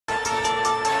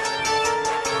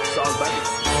I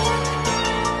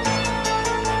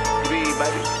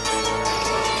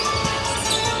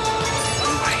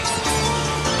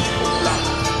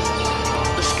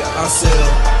sell,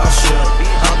 I ship,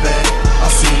 I bag, I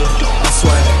feel, I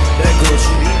swag, that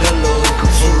Gucci, that Louis,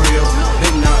 for real,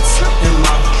 big knots in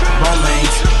my ball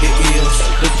mange, it is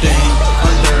the thing,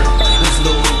 under this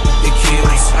Louis, it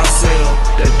kills. I sell,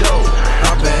 that dope,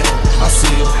 I bag, I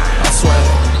seal, I swag,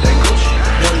 that Gucci,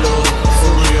 that Louis,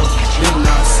 for real, big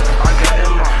knots, I got in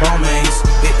my ball mange,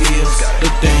 it is the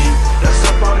thing, that's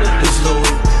up under this Louis,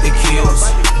 it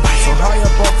kills. So high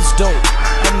up off this dope,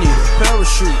 I need a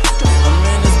parachute. I'm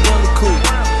in this belly coupe,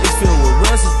 it's filled with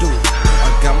residue. I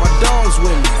got my dogs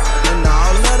with me, and now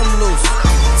I'll let them loose.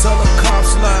 Tell the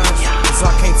cops lies, cause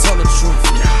I can't tell the truth.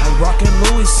 I'm rocking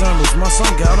Louis sandals, my son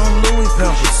got on Louis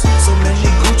pampers. So many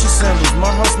Gucci sandals,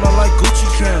 my house smell like Gucci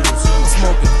candles. I'm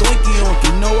smoking Twinkie on,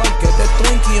 you know I got that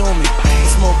Twinkie on me. I'm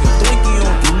smoking Twinkie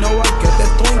on, you know I got that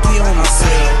Twinkie on me. I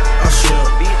sell, I ship,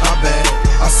 I bag,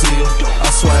 I seal, I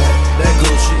swag, that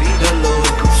Gucci, that Louis,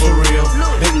 for real,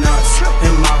 big knots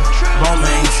in my ball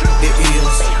mange, it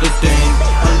is the thing,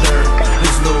 under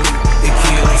this Louis, it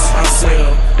kills. I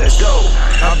sell, that dope,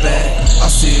 I bag, I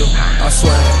seal, I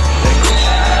swag, that Gucci,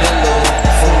 that Louis,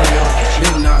 for real,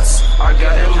 big knots, I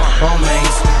got in my ball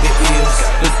mange, it is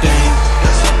the thing,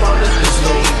 that's up under this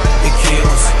Louis, it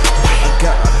kills. I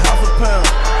got a half a pound,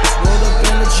 it's rolled up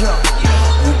in the jump,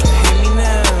 you can hear me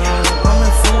now, I'm in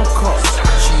phone calls.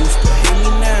 She used to hit me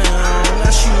now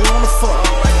she wanna fuck.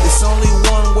 It's only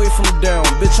one way from down,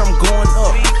 bitch, I'm going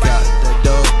up. Got that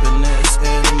dope in this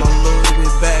and my Louis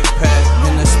backpack,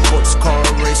 and that sports car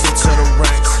racing to the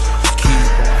racks. Keep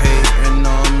on hating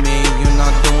on me, you're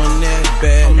not doing that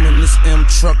bad. I'm in this M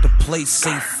truck, the place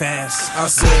say fast. I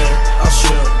sell, I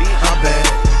ship, I bag,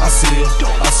 I seal,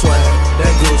 I swag,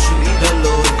 that Gucci, that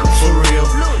Louis,